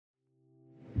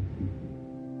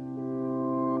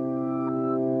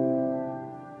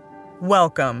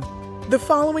Welcome. The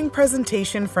following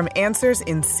presentation from Answers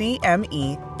in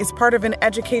CME is part of an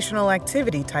educational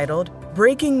activity titled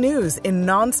Breaking News in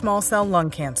Non-Small Cell Lung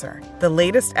Cancer, the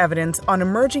latest evidence on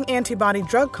emerging antibody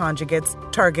drug conjugates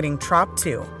targeting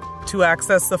TROP2. To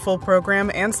access the full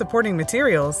program and supporting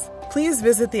materials, please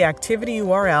visit the activity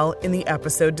URL in the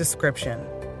episode description.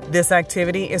 This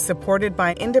activity is supported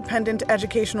by independent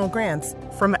educational grants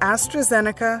from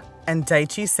AstraZeneca and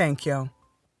Daiichi Sankyo.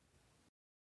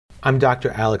 I'm Dr.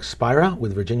 Alex Spira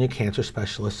with Virginia Cancer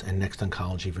Specialists and Next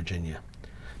Oncology Virginia.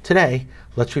 Today,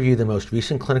 let's review the most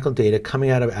recent clinical data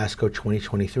coming out of ASCO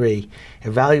 2023,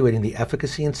 evaluating the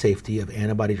efficacy and safety of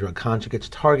antibody drug conjugates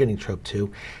targeting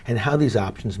TROP2 and how these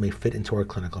options may fit into our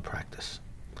clinical practice.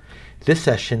 This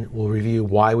session will review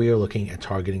why we are looking at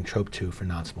targeting TROP2 for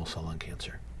non-small cell lung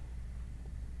cancer.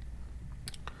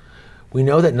 We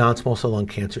know that non-small cell lung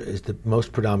cancer is the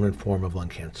most predominant form of lung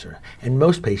cancer, and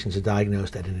most patients are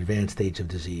diagnosed at an advanced stage of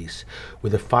disease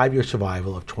with a 5-year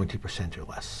survival of 20% or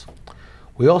less.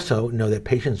 We also know that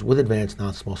patients with advanced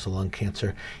non-small cell lung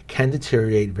cancer can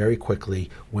deteriorate very quickly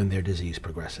when their disease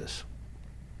progresses.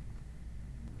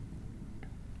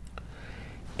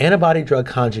 Antibody drug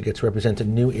conjugates represent a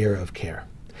new era of care.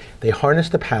 They harness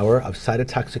the power of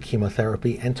cytotoxic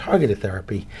chemotherapy and targeted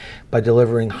therapy by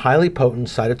delivering highly potent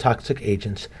cytotoxic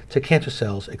agents to cancer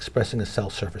cells expressing a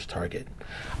cell surface target.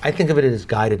 I think of it as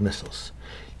guided missiles.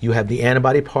 You have the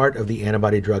antibody part of the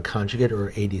antibody drug conjugate,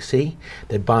 or ADC,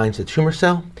 that binds the tumor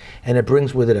cell, and it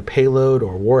brings with it a payload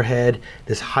or warhead,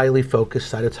 this highly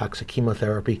focused cytotoxic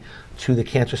chemotherapy, to the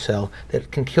cancer cell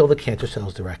that can kill the cancer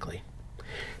cells directly.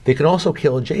 They can also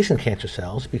kill adjacent cancer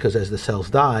cells because as the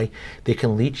cells die, they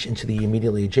can leach into the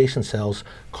immediately adjacent cells,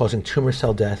 causing tumor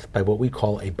cell death by what we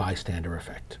call a bystander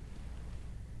effect.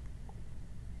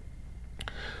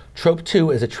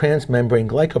 TROP2 is a transmembrane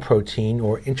glycoprotein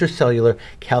or intracellular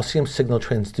calcium signal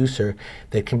transducer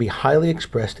that can be highly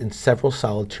expressed in several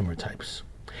solid tumor types.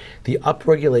 The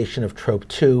upregulation of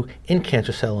TROP2 in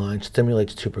cancer cell lines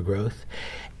stimulates tumor growth,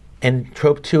 and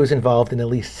TROP2 is involved in at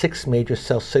least 6 major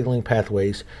cell signaling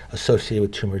pathways associated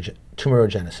with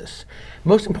tumorigenesis.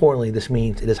 Most importantly, this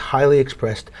means it is highly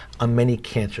expressed on many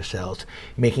cancer cells,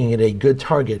 making it a good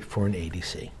target for an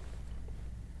ADC.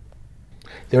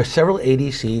 There are several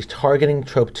ADCs targeting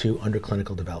TROP2 under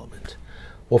clinical development.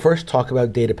 We'll first talk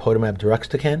about datopotamab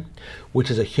deruxtecan,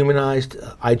 which is a humanized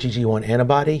IgG1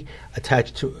 antibody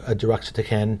attached to a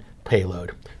deruxtecan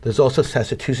payload. There's also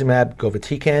sacituzumab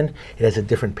govitecan. It has a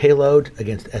different payload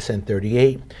against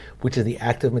SN38, which is the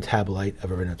active metabolite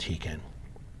of irinotecan.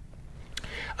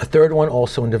 A third one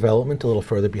also in development a little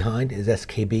further behind is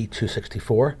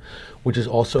SKB264, which is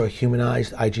also a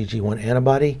humanized IgG1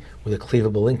 antibody with a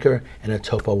cleavable linker and a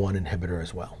topo1 inhibitor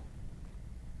as well.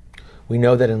 We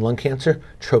know that in lung cancer,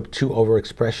 TROP2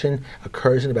 overexpression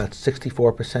occurs in about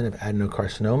 64% of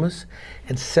adenocarcinomas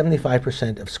and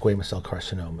 75% of squamous cell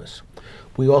carcinomas.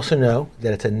 We also know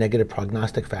that it's a negative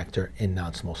prognostic factor in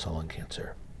non-small cell lung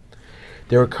cancer.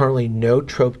 There are currently no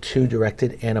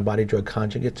TROP2-directed antibody drug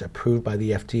conjugates approved by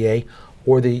the FDA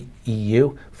or the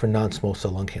EU for non-small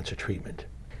cell lung cancer treatment.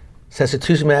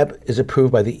 Sacituzumab is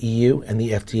approved by the EU and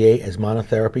the FDA as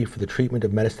monotherapy for the treatment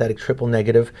of metastatic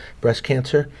triple-negative breast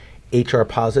cancer,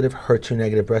 HR-positive,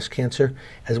 HER2-negative breast cancer,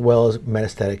 as well as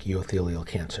metastatic urothelial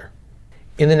cancer.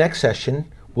 In the next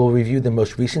session, we'll review the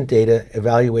most recent data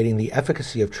evaluating the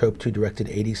efficacy of TROP2-directed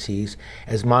ADCs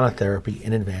as monotherapy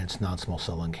in advanced non-small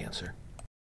cell lung cancer.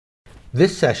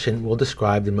 This session will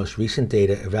describe the most recent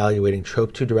data evaluating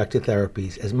TROP2-directed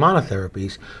therapies as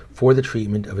monotherapies for the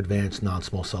treatment of advanced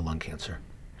non-small cell lung cancer.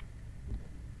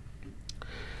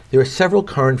 There are several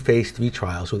current phase 3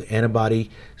 trials with antibodies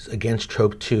against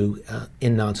TROP2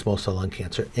 in non-small cell lung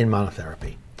cancer in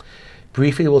monotherapy.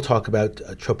 Briefly, we'll talk about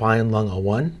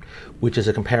TROPION-Lung01, which is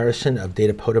a comparison of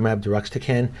datopotamab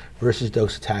deruxtecan versus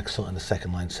docetaxel in the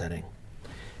second-line setting.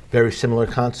 Very similar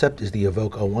concept is the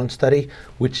EVOKE-01 study,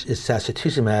 which is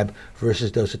sacituzumab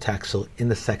versus docetaxel in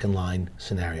the second-line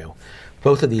scenario.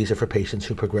 Both of these are for patients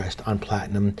who progressed on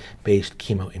platinum-based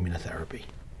chemoimmunotherapy.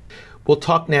 We'll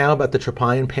talk now about the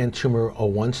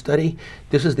TROPION-PanTumor01 study.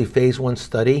 This is the phase 1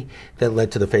 study that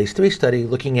led to the phase 3 study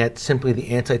looking at simply the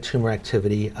anti-tumor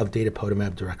activity of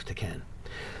datopotamab deruxtecan.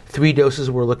 3 doses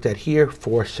were looked at here,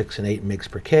 4, 6, and 8 mg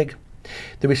per kg.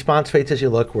 The response rates as you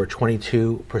look were 22%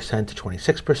 to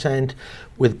 26%,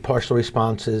 with partial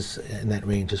responses in that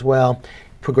range as well.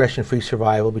 progression-free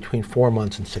survival between 4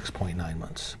 months and 6.9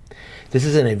 months. This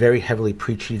is in a very heavily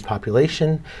pretreated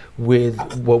population with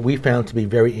what we found to be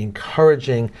very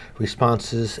encouraging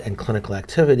responses and clinical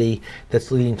activity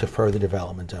that's leading to further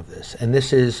development of this. And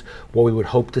this is what we would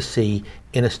hope to see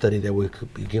in a study that would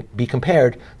be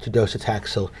compared to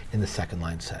docetaxel in the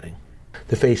second-line setting.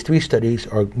 The phase 3 studies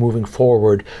are moving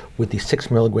forward with the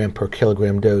 6 milligram per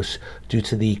kilogram dose due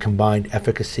to the combined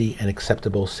efficacy and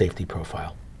acceptable safety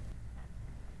profile.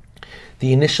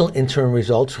 The initial interim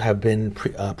results have been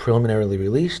preliminarily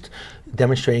released,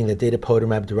 demonstrating that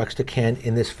datopotamab deruxtecan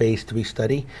in this phase 3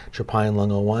 study,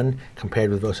 TROPION-Lung01,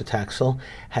 compared with docetaxel,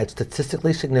 had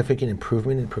statistically significant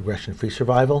improvement in progression-free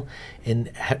survival in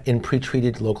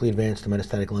pretreated locally advanced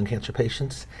metastatic lung cancer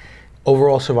patients.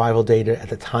 Overall survival data at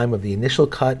the time of the initial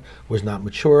cut was not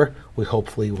mature. We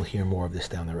hopefully will hear more of this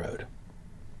down the road.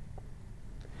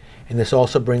 And this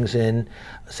also brings in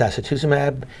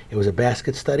sacituzumab. It was a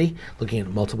basket study looking at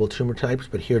multiple tumor types,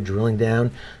 but here drilling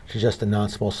down to just the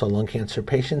non-small cell lung cancer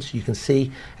patients, you can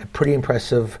see a pretty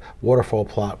impressive waterfall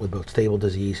plot with both stable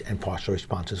disease and partial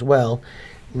response as well,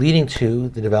 leading to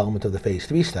the development of the phase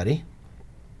 3 study,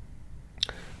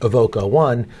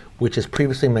 EVOKE-01, which as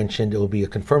previously mentioned, it will be a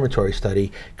confirmatory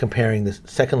study comparing the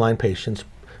second-line patients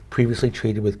previously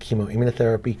treated with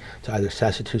chemoimmunotherapy to either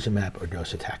sacituzumab or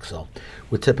docetaxel,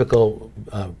 with typical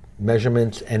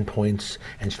measurements, endpoints,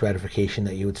 and stratification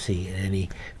that you would see in any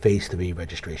phase 3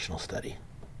 registrational study.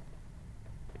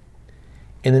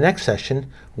 In the next session,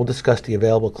 we'll discuss the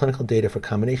available clinical data for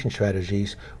combination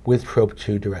strategies with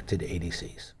TROP2-directed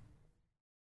ADCs.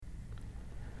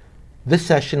 This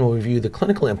session will review the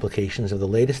clinical implications of the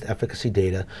latest efficacy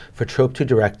data for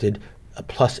TROP2-directed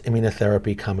plus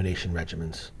immunotherapy combination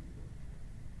regimens.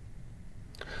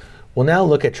 We'll now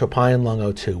look at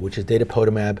TROPION-Lung02, which is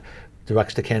datopotamab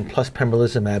deruxtecan plus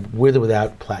pembrolizumab with or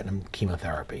without platinum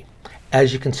chemotherapy.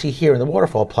 As you can see here in the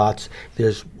waterfall plots,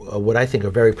 there's what I think are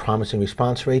very promising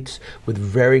response rates with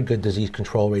very good disease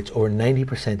control rates, over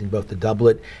 90% in both the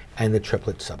doublet and the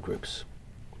triplet subgroups.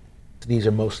 These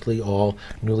are mostly all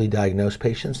newly diagnosed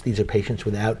patients. These are patients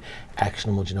without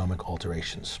actionable genomic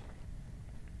alterations.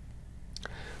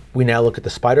 We now look at the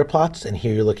spider plots, and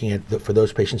here you're looking at, for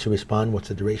those patients who respond, what's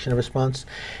the duration of response.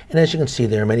 And as you can see,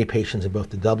 there are many patients in both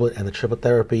the doublet and the triplet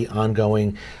therapy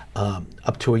ongoing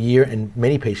up to a year, and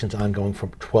many patients ongoing from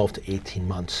 12 to 18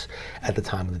 months at the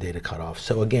time of the data cutoff.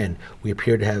 So again, we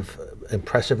appear to have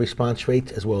impressive response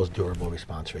rates as well as durable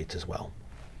response rates as well.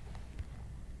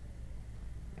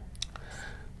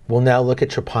 We'll now look at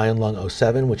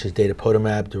TROPION-Lung07, which is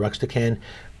datopotamab deruxtecan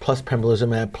plus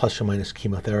pembrolizumab plus or minus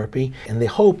chemotherapy. And the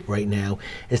hope right now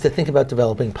is to think about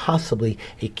developing possibly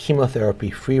a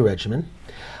chemotherapy-free regimen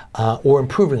or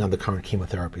improving on the current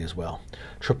chemotherapy as well.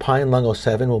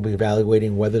 TROPION-Lung07 will be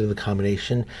evaluating whether the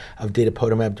combination of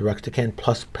datopotamab deruxtecan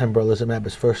plus pembrolizumab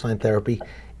as first-line therapy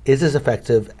is as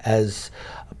effective as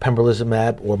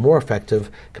pembrolizumab or more effective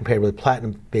compared with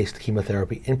platinum-based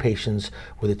chemotherapy in patients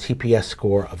with a TPS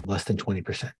score of less than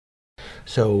 20%.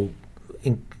 So,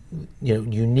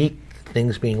 unique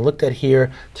things being looked at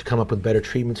here to come up with better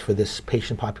treatments for this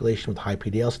patient population with high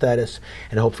PDL status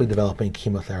and hopefully developing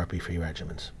chemotherapy-free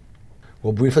regimens.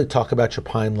 We'll briefly talk about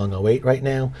TROPION-Lung08 right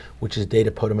now, which is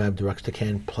datopotamab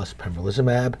deruxtecan plus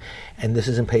pembrolizumab, and this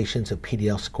is in patients of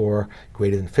PDL score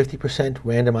greater than 50%,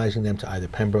 randomizing them to either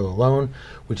pembro alone,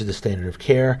 which is the standard of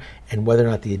care, and whether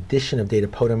or not the addition of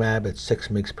datopotamab at 6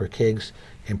 mg per kg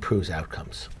improves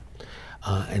outcomes.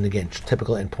 And again,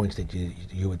 typical endpoints that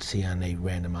you would see on a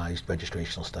randomized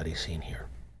registrational study seen here.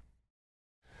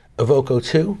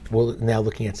 EVOKE-02, we're now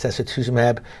looking at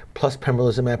sacituzumab plus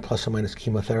pembrolizumab plus or minus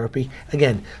chemotherapy.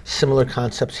 Again, similar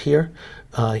concepts here.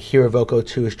 Here,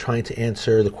 EVOKE-02 is trying to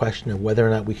answer the question of whether or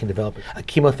not we can develop a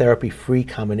chemotherapy-free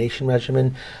combination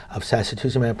regimen of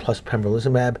sacituzumab plus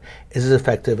pembrolizumab is as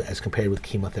effective as compared with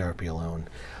chemotherapy alone.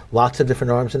 Lots of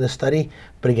different arms in this study,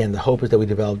 but again, the hope is that we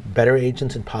develop better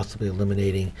agents and possibly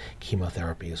eliminating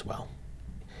chemotherapy as well.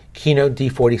 Keynote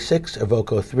D46,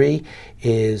 EVOKE-03,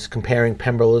 is comparing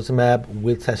pembrolizumab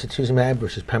with sacituzumab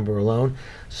versus pembro alone,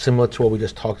 similar to what we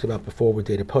just talked about before with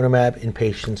datopotamab in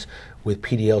patients with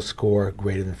PDL score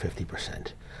greater than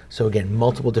 50%. So again,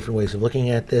 multiple different ways of looking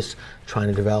at this, trying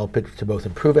to develop it to both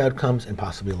improve outcomes and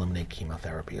possibly eliminate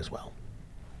chemotherapy as well.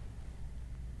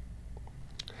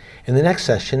 In the next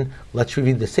session, let's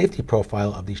review the safety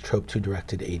profile of these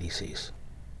TROP2-directed ADCs.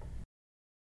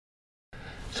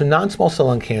 So non-small cell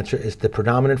lung cancer is the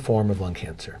predominant form of lung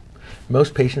cancer.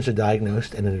 Most patients are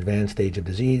diagnosed at an advanced stage of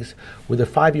disease with a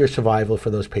 5-year survival for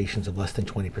those patients of less than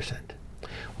 20%.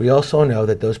 We also know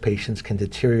that those patients can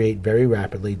deteriorate very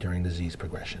rapidly during disease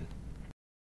progression.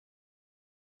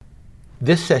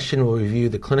 This session will review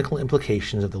the clinical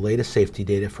implications of the latest safety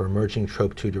data for emerging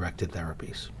TROP2-directed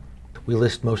therapies. We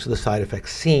list most of the side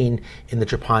effects seen in the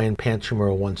Tropion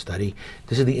pan-tumoral 1 study.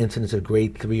 This is the incidence of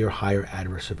grade 3 or higher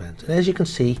adverse events. And as you can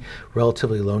see,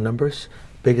 relatively low numbers.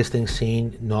 Biggest thing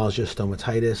seen, nausea,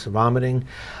 stomatitis, vomiting.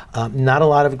 Not a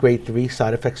lot of grade 3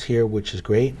 side effects here, which is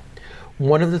great.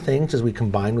 One of the things as we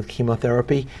combine with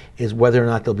chemotherapy is whether or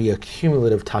not there'll be a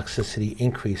cumulative toxicity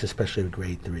increase, especially with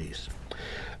grade 3s.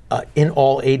 In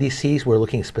all ADCs, we're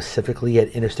looking specifically at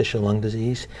interstitial lung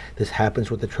disease. This happens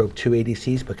with the TROP2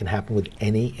 ADCs, but can happen with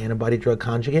any antibody drug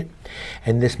conjugate.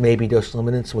 And this may be dose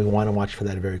limited, so we want to watch for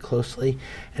that very closely.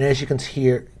 And as you can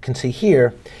see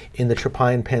here, in the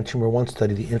Tropion pan-tumor 1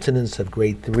 study, the incidence of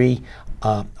grade 3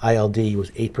 ILD was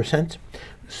 8%.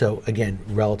 So again,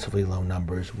 relatively low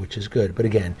numbers, which is good. But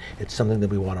again, it's something that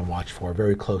we want to watch for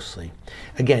very closely.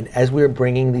 Again, as we're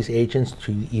bringing these agents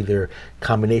to either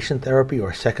combination therapy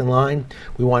or second line,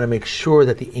 we want to make sure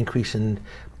that the increase in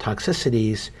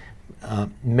toxicities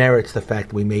merits the fact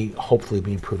that we may hopefully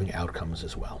be improving outcomes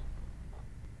as well.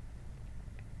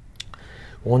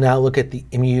 We'll now look at the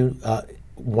Immune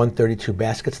 132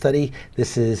 basket study.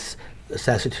 This is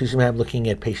sacituzumab looking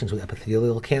at patients with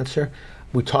epithelial cancer.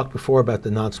 We talked before about the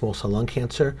non-small cell lung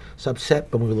cancer subset,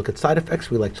 but when we look at side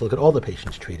effects, we like to look at all the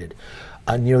patients treated.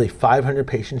 Nearly 500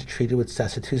 patients treated with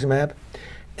sacituzumab.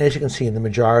 As you can see, the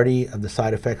majority of the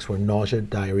side effects were nausea,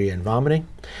 diarrhea, and vomiting.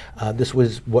 This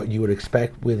was what you would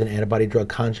expect with an antibody drug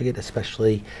conjugate,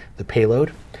 especially the payload,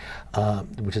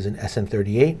 which is an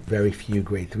SN38, very few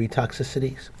grade 3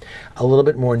 toxicities. A little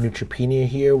bit more neutropenia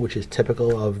here, which is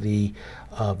typical of the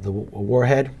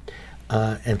warhead,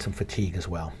 and some fatigue as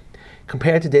well.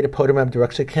 Compared to datopotamab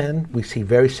deruxtecan, we see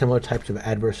very similar types of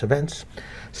adverse events,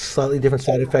 slightly different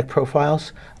side effect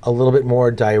profiles, a little bit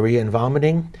more diarrhea and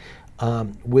vomiting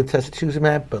with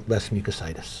sacituzumab, but less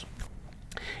mucositis.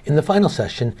 In the final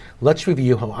session, let's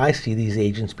review how I see these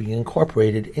agents being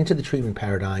incorporated into the treatment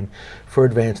paradigm for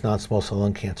advanced non-small cell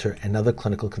lung cancer and other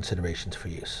clinical considerations for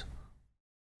use.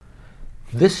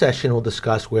 This session will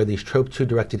discuss where these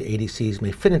TROP2-directed ADCs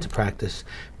may fit into practice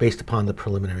based upon the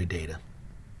preliminary data.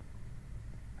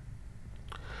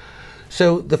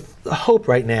 So the hope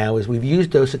right now is we've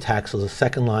used docetaxel as a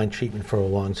second-line treatment for a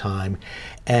long time,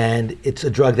 and it's a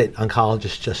drug that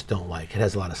oncologists just don't like. It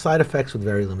has a lot of side effects with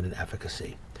very limited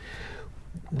efficacy.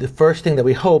 The first thing that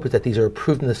we hope is that these are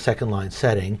approved in the second-line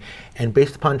setting, and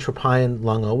based upon Tropion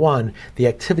Lung 01, the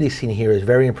activity seen here is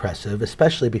very impressive,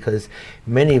 especially because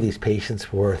many of these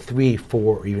patients were 3,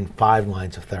 4, or even 5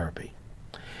 lines of therapy.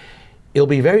 It'll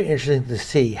be very interesting to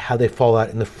see how they fall out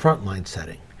in the front-line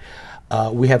setting.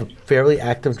 We have fairly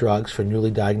active drugs for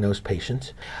newly diagnosed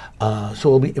patients. So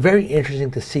it'll be very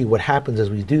interesting to see what happens as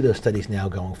we do those studies now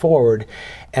going forward.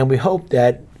 And we hope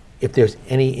that if there's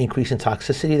any increase in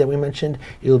toxicity that we mentioned,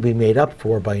 it will be made up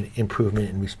for by an improvement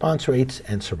in response rates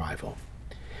and survival.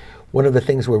 One of the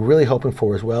things we're really hoping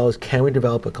for as well is can we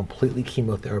develop a completely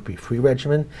chemotherapy-free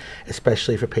regimen,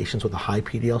 especially for patients with a high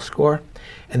PDL score,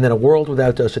 and then a world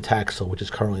without docetaxel, which is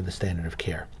currently the standard of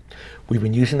care. We've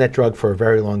been using that drug for a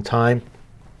very long time,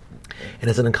 and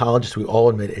as an oncologist, we all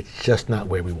admit it's just not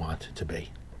where we want it to be.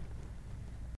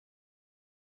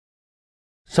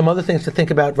 Some other things to think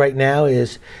about right now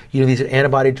is, these are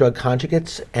antibody drug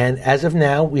conjugates, and as of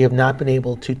now, we have not been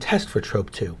able to test for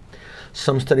TROP2.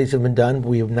 Some studies have been done, but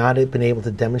we have not been able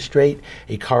to demonstrate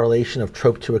a correlation of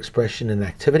TROP2 expression and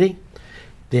activity.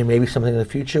 There may be something in the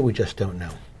future, we just don't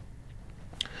know.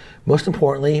 Most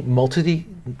importantly,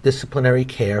 multidisciplinary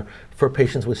care for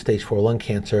patients with stage 4 lung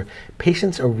cancer.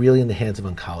 Patients are really in the hands of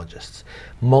oncologists.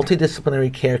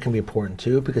 Multidisciplinary care can be important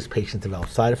too because patients develop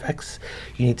side effects.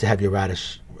 You need to have your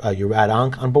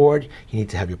rad-onc on board. You need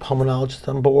to have your pulmonologist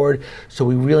on board. So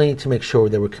we really need to make sure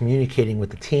that we're communicating with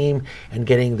the team and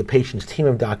getting the patient's team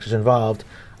of doctors involved,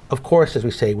 of course, as we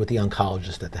say, with the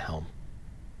oncologist at the helm.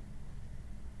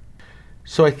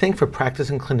 So I think for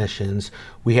practicing clinicians,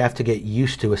 we have to get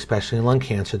used to, especially in lung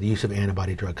cancer, the use of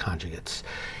antibody drug conjugates.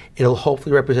 It'll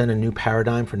hopefully represent a new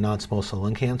paradigm for non-small cell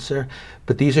lung cancer,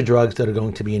 but these are drugs that are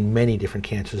going to be in many different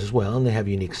cancers as well, and they have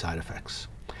unique side effects.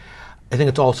 I think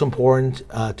it's also important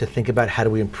to think about how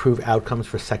do we improve outcomes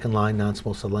for second-line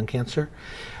non-small cell lung cancer,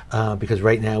 because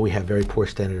right now we have very poor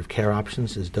standard of care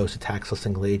options as docetaxel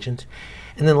single agent.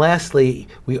 And then lastly,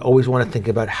 we always want to think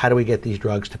about how do we get these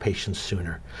drugs to patients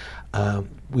sooner.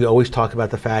 We always talk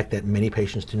about the fact that many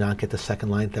patients do not get the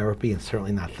second-line therapy and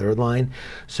certainly not third-line.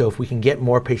 So if we can get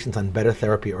more patients on better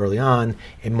therapy early on,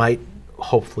 it might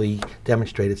hopefully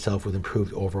demonstrate itself with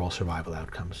improved overall survival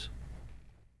outcomes.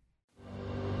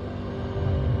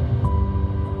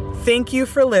 Thank you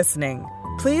for listening.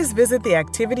 Please visit the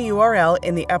activity URL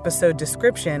in the episode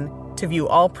description to view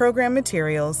all program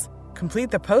materials,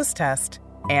 complete the post-test,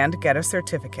 and get a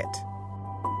certificate.